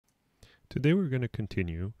Today we're going to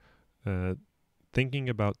continue thinking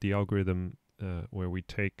about the algorithm where we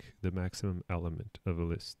take the maximum element of a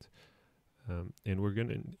list. And we're going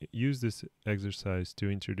to use this exercise to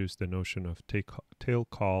introduce the notion of tail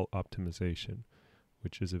call optimization,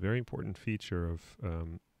 which is a very important feature of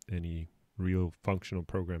any real functional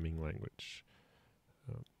programming language.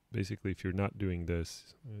 Basically, if you're not doing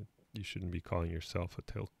this, you shouldn't be calling yourself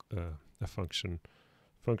a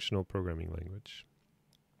functional programming language.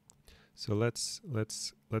 So let's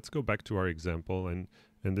go back to our example, and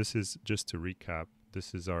this is just to recap.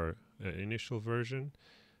 This is our initial version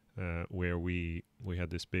where we had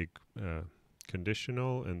this big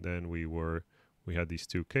conditional, and then we had these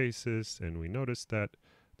two cases, and we noticed that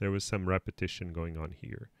there was some repetition going on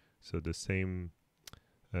here. So the same,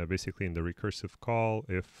 basically in the recursive call,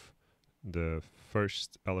 if the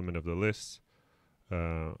first element of the list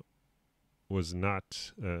was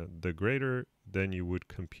not the greater, then you would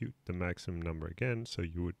compute the maximum number again. So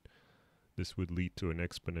this would lead to an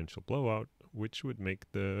exponential blowout, which would make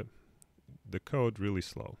the code really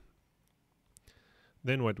slow.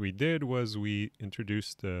 Then what we did was we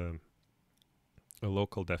introduced a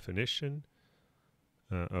local definition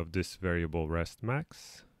of this variable rest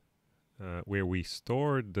max, where we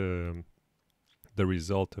stored the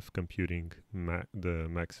result of computing the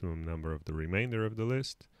maximum number of the remainder of the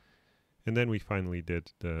list. And then we finally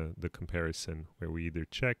did the comparison, where we either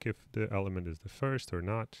check if the element is the first or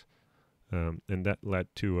not. And that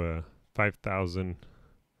led to a 5,000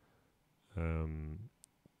 time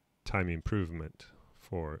improvement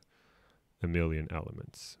for 1,000,000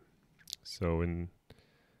 elements. So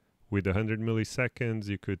with 100 milliseconds,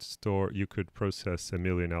 you could process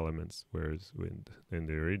 1,000,000 elements, whereas in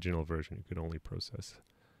the original version, you could only process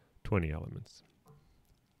 20 elements.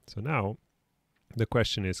 So now the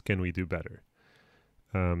question is, can we do better?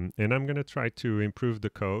 And I'm going to try to improve the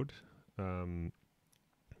code. And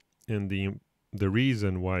the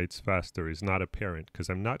reason why it's faster is not apparent, because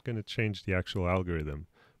I'm not going to change the actual algorithm,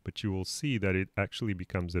 but you will see that it actually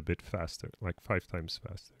becomes a bit faster, like 5 times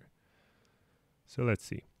faster. So let's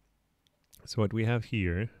see. So what we have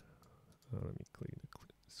here, let me clean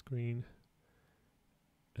the screen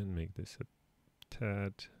and make this a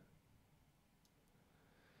tad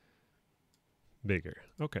bigger.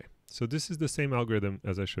 Okay, so this is the same algorithm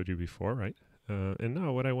as I showed you before, right? And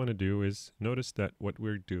now what I want to do is notice that what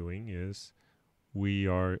we're doing is we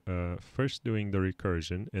are first doing the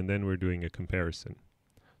recursion, and then we're doing a comparison.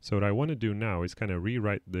 So what I want to do now is kind of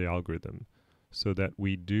rewrite the algorithm so that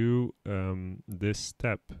we do this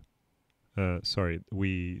step.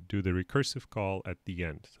 We do the recursive call at the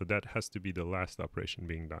end. So that has to be the last operation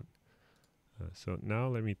being done. So now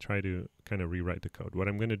let me try to kind of rewrite the code. What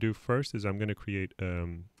I'm going to do first is I'm going to create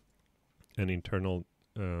an internal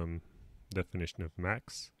definition of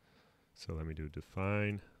max. So let me do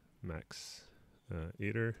define max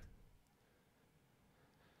iter.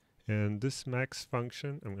 And this max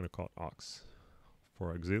function, I'm going to call it aux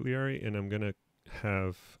for auxiliary, and I'm going to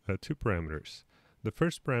have 2 parameters. The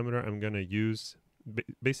first parameter I'm going to use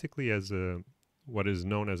basically as what is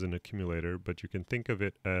known as an accumulator, but you can think of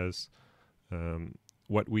it as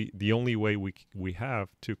the only way we have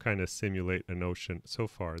to kind of simulate a notion so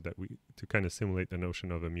far to kind of simulate the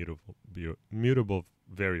notion of a mutable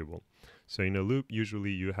variable. So in a loop,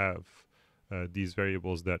 usually you have these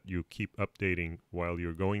variables that you keep updating while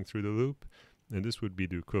you're going through the loop, and this would be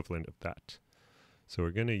the equivalent of that. So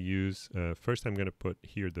we're going to use, first I'm going to put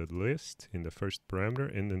here the list in the first parameter,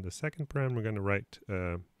 and then the second parameter we're going to write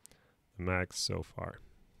the max so far.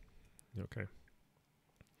 Okay.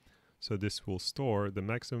 So this will store the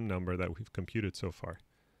maximum number that we've computed so far.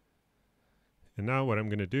 And now what I'm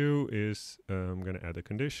going to do is I'm going to add a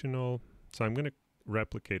conditional. So I'm going to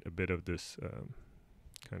replicate a bit of this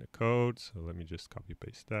kind of code. So let me just copy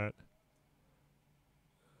paste that.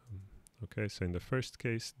 Okay, so in the first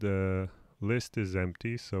case, the list is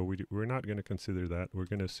empty. So we're not going to consider that. We're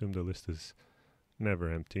going to assume the list is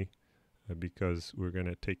never empty because we're going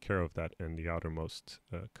to take care of that in the outermost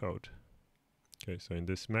code. Okay, so in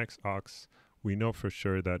this max aux, we know for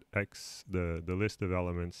sure that x, the list of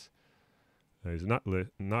elements, is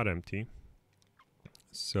not empty,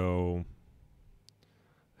 so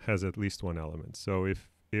has at least one element. So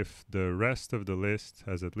if the rest of the list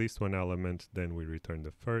has at least one element, then we return the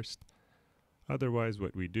first. Otherwise,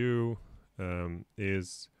 what we do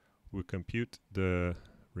is we compute the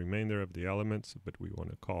remainder of the elements, but we want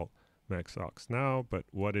to call max aux now. But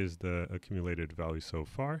what is the accumulated value so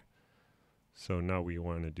far? So now we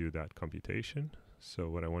want to do that computation. So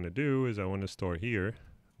what I want to do is I want to store here,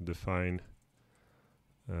 define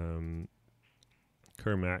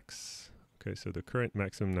curmax. Okay, so the current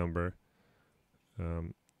maximum number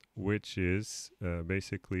which is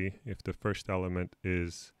basically if the first element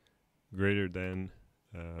is greater than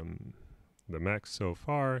the max so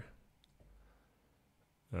far,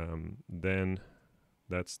 then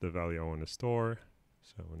that's the value I want to store.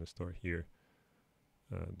 So I want to store here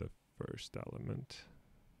the first element.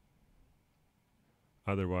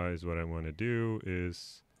 Otherwise, what I want to do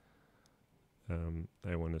is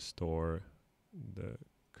I want to store the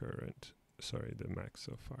the max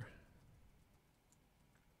so far.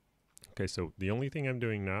 Okay, so the only thing I'm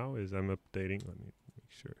doing now is I'm updating. Let me make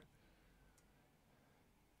sure.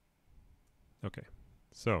 Okay,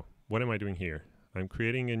 so what am I doing here? I'm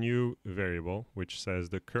creating a new variable which says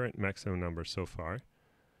the current maximum number so far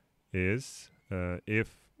is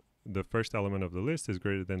if the first element of the list is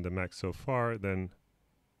greater than the max so far, then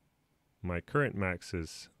my current max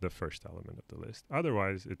is the first element of the list.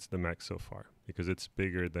 Otherwise, it's the max so far because it's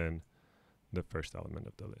bigger than the first element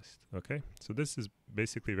of the list. Okay, so this is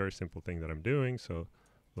basically a very simple thing that I'm doing. So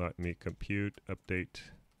let me update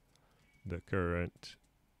the current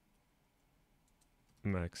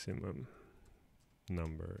maximum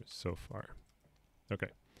number so far.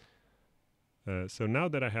 Okay, so now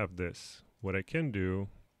that I have this, what I can do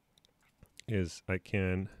is I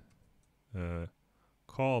can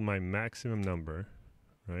call my maximum number,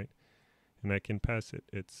 right? And I can pass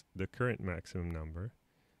it's the current maximum number.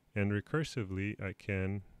 And recursively, I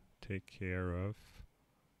can take care of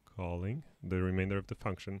calling the remainder of the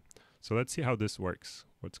function. So let's see how this works.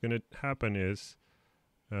 What's going to happen is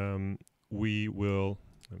we will,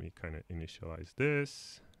 let me kind of initialize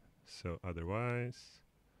this. So otherwise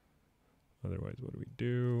what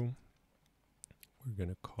do? We're going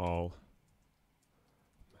to call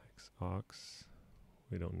maxaux.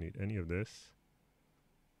 We don't need any of this.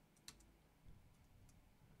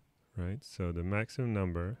 Right, so the maximum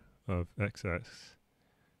number of xs,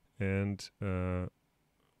 and I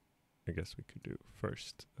guess we could do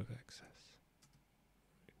first of xs.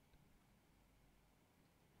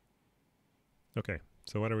 Okay,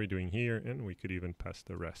 so what are we doing here? And we could even pass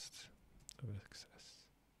the rest of xs.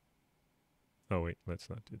 Oh wait, let's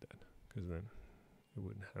not do that, because then it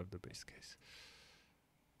wouldn't have the base case.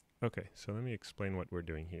 Okay, so let me explain what we're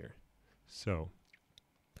doing here. So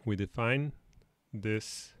we define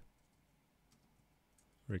this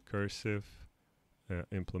recursive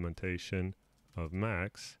implementation of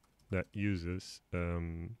max that uses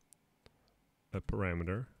a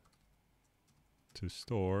parameter to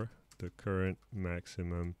store the current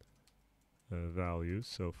maximum values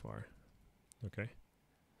so far. Okay,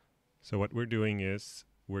 so what we're doing is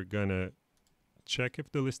we're gonna check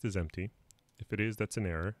if the list is empty. If it is, that's an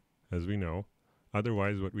error, as we know.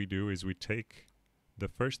 Otherwise, what we do is we take the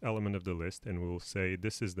first element of the list and we'll say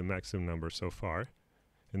this is the maximum number so far.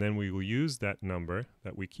 And then we will use that number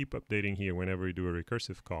that we keep updating here whenever we do a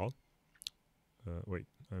recursive call. Wait,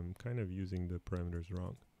 I'm kind of using the parameters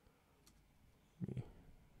wrong. Let me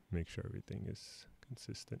make sure everything is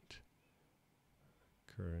consistent.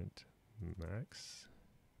 Current max.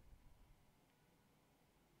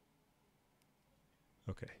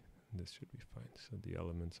 Okay, this should be fine. So the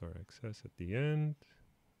elements are XS at the end.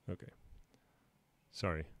 Okay.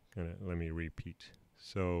 Sorry, let me repeat.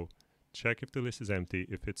 So check if the list is empty.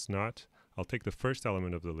 If it's not, I'll take the first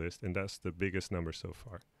element of the list, and that's the biggest number so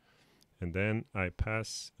far. And then I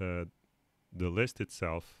pass the list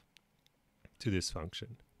itself to this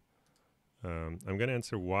function. I'm going to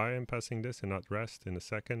answer why I'm passing this and not rest in a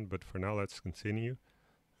second, but for now let's continue.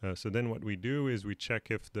 So then what we do is we check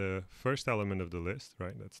if the first element of the list,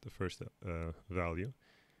 right, that's the first value,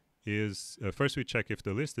 is, first we check if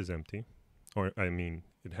the list is empty, or I mean,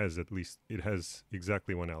 it has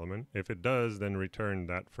exactly one element. If it does, then return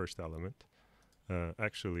that first element.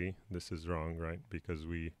 Actually, this is wrong, right, because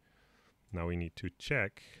now we need to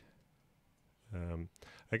check.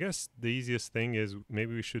 I guess the easiest thing is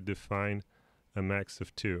maybe we should define a max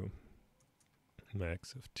of 2.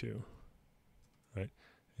 Max of 2, right?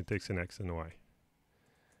 It takes an x and a y.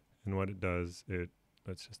 And what it does,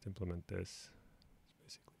 let's just implement this. It's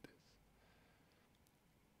basically this.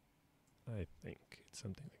 I think it's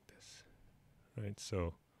something like this, right?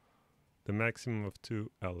 So the maximum of 2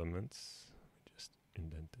 elements, just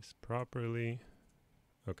indent this properly.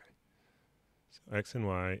 Okay. So x and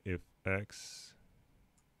y, if x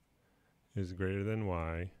is greater than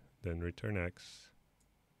y, then return x.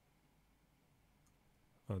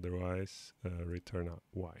 Otherwise, return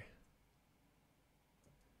y.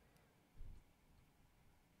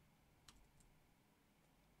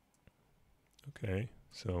 Okay,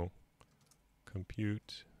 so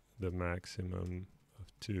compute the maximum of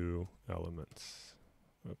 2 elements.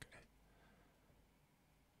 Okay.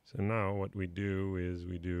 So now what we do is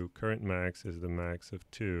we do current max is the max of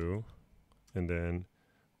 2, and then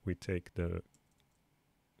we take the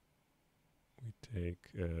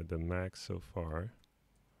max so far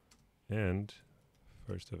and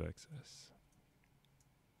first of excess.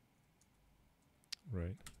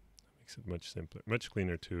 Right? That makes it much simpler, much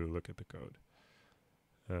cleaner to look at the code.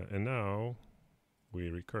 And now we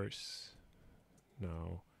recurse.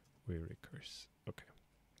 Now we recurse. Okay.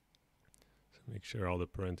 So make sure all the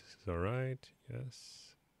parentheses are right.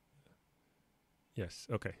 Yes. Yes.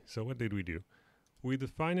 Okay. So what did we do? We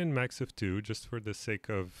define in max of 2 just for the sake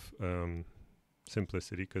of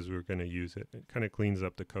simplicity, because we're going to use it. It kind of cleans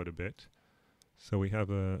up the code a bit. So we have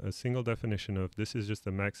a single definition of this is just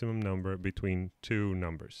the maximum number between two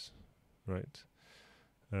numbers, right?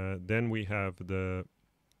 Then we have the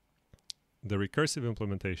recursive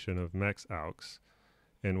implementation of max aux,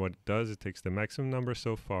 and what it does, it takes the maximum number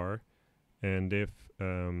so far, and if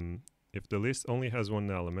the list only has one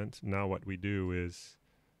element, now what we do is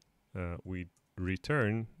we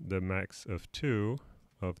return the max of 2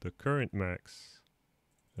 of the current max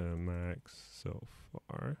so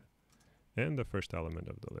far, and the first element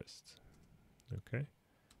of the list. Okay.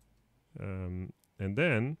 And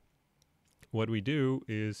then what we do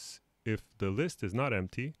is, if the list is not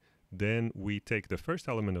empty, then we take the first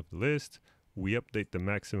element of the list, we update the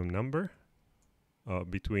maximum number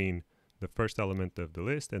between the first element of the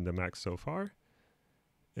list and the max so far.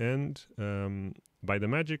 And by the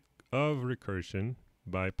magic of recursion,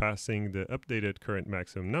 by passing the updated current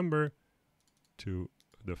maximum number to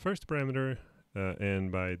the first parameter and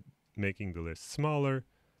by making the list smaller,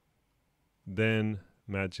 then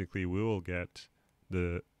magically we will get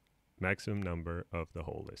the maximum number of the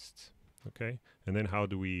whole list. Okay, and then how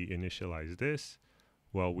do we initialize this?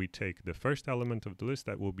 Well, we take the first element of the list,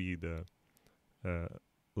 that will be the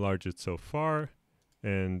largest so far,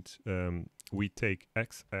 and we take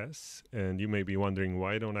XS, and you may be wondering,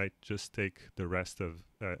 why don't I just take the rest of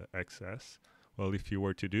XS? Well, if you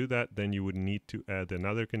were to do that, then you would need to add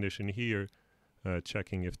another condition here,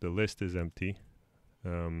 checking if the list is empty,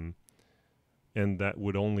 and that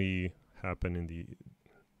would only happen in the,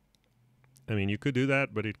 I mean, you could do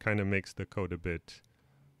that, but it kind of makes the code a bit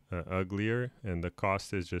uglier, and the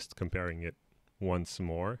cost is just comparing it once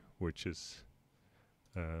more, which is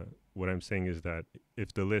what I'm saying is that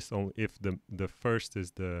if the list only, if the first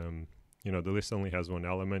is the the list only has one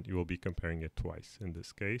element, you will be comparing it twice in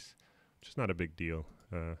this case, which is not a big deal.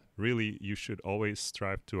 Really, you should always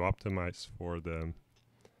strive to optimize for the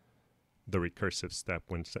recursive step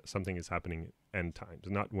when something is happening n times,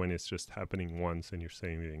 not when it's just happening once and you're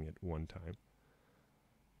saving it one time.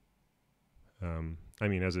 I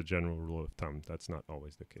mean, as a general rule of thumb, that's not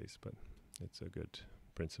always the case, but it's a good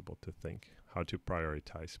principle to think how to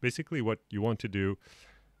prioritize. Basically, what you want to do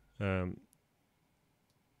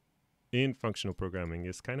in functional programming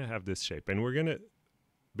is kind of have this shape, and we're going to,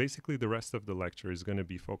 basically the rest of the lecture is going to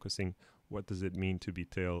be focusing what does it mean to be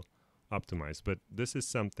tail optimized. But this is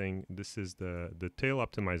something, this is the tail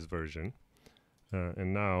optimized version.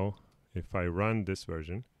 And now if I run this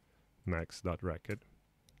version, max.racket,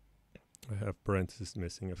 I have parentheses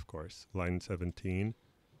missing, of course, line 17.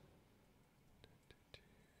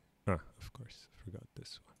 Of course, I forgot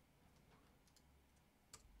this one.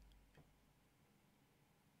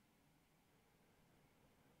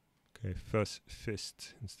 Okay,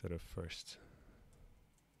 fist instead of first.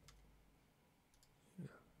 Yeah,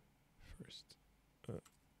 first.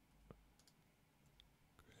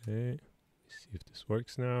 Okay, let's see if this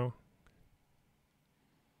works now.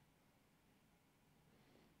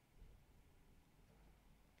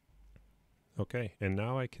 Okay, and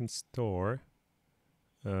now I can store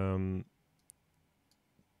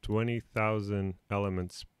 20,000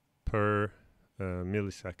 elements per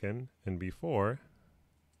millisecond, and before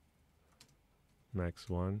max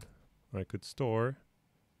 1 I could store,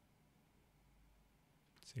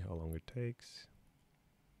 let's see how long it takes.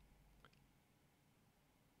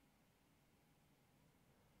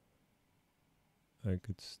 I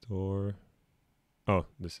could store, oh,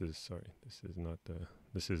 this is not the,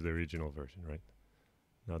 this is the original version, right?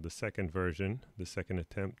 Now the second version, the second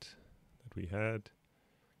attempt that we had,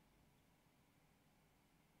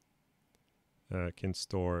 can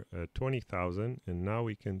store 20,000, and now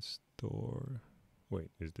we can store,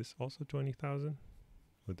 wait, is this also 20,000?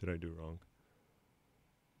 What did I do wrong?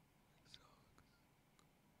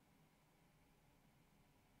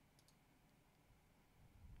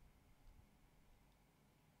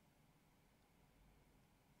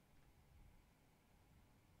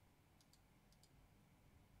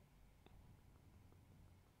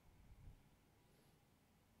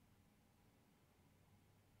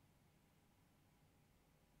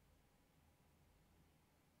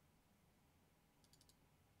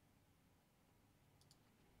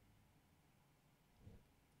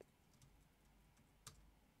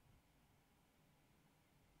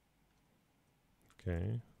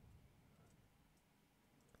 Okay.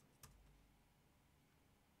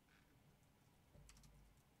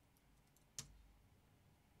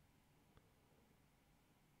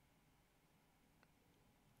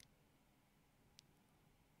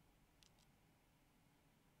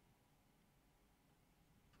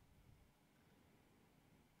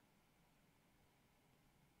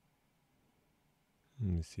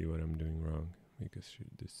 Let me see what I'm doing wrong, because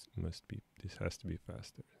this has to be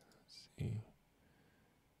faster. Let's see.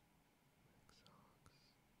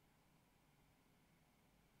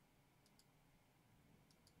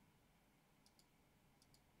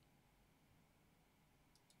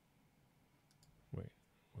 Wait,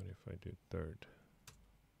 what if I do third?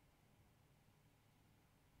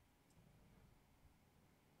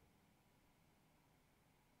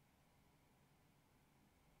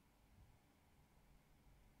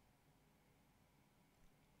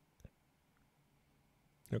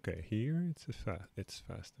 Okay, here it's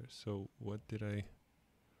faster. So what did I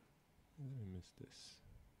miss this?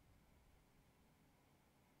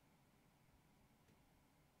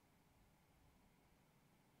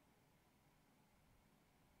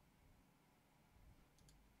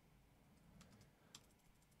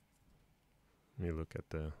 Let me look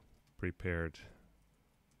at the prepared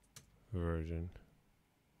version.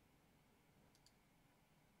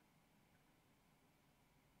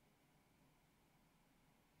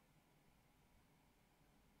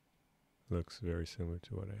 Looks very similar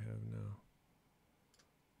to what I have now.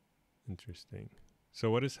 Interesting. So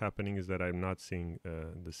what is happening is that I'm not seeing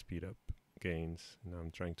the speed up gains, and I'm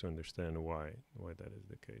trying to understand why that is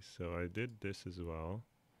the case. So I did this as well,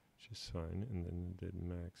 which is fine, and then did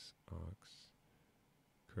max aux,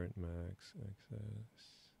 current max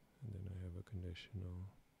access, and then I have a conditional.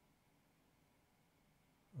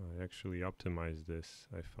 I actually optimized this.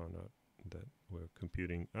 I found out that we're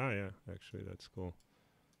computing. Yeah, actually that's cool.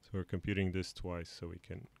 So we're computing this twice, so we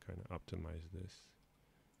can kind of optimize this.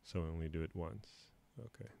 So we only do it once.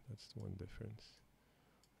 Okay, that's the one difference.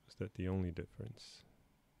 Is that the only difference?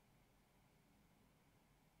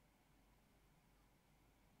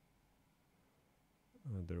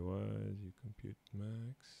 Otherwise, you compute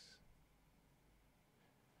max.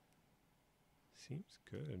 Seems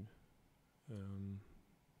good.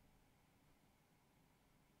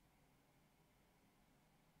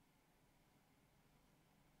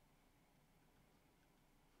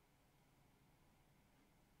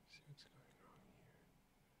 See what's going wrong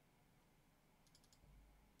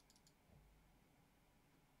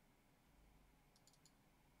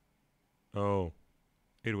here. Oh,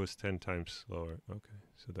 it was 10 times slower. Okay,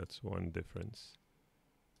 so that's one difference.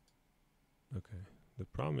 Okay, the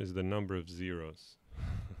problem is the number of zeros.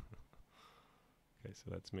 Okay,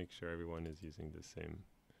 so let's make sure everyone is using the same.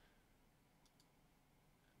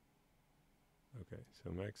 Okay,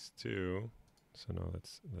 so max 2. So now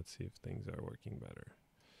let's see if things are working better.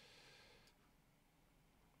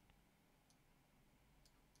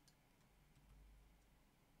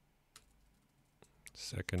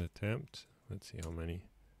 Second attempt. Let's see how many.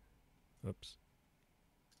 Oops.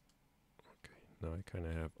 Okay, now I kind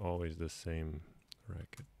of have always the same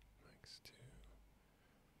racket. Max 2.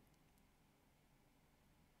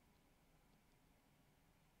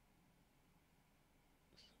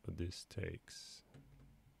 So this takes.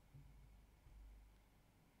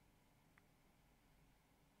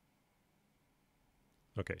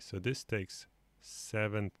 Okay, so this takes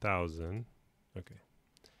 7,000. Okay.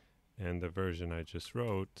 And the version I just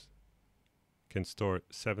wrote can store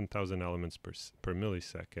 7,000 elements per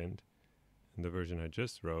millisecond. And the version I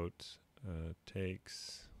just wrote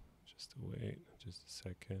takes, just wait, just a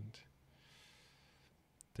second,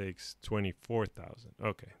 takes 24,000.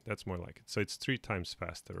 Okay, that's more like it. So it's 3 times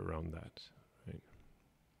faster around that, right?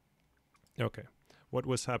 Okay, what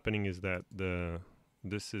was happening is that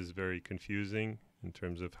this is very confusing in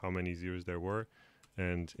terms of how many zeros there were.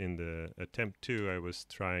 And in the attempt 2, I was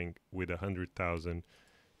trying with 100,000,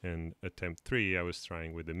 and attempt 3, I was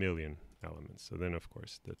trying with 1,000,000 elements. So then, of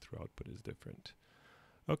course, the through output is different.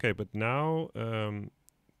 Okay, but now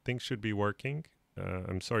things should be working.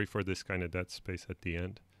 I'm sorry for this kind of dead space at the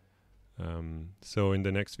end. So in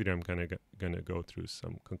the next video, I'm kind of gonna go through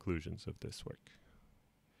some conclusions of this work.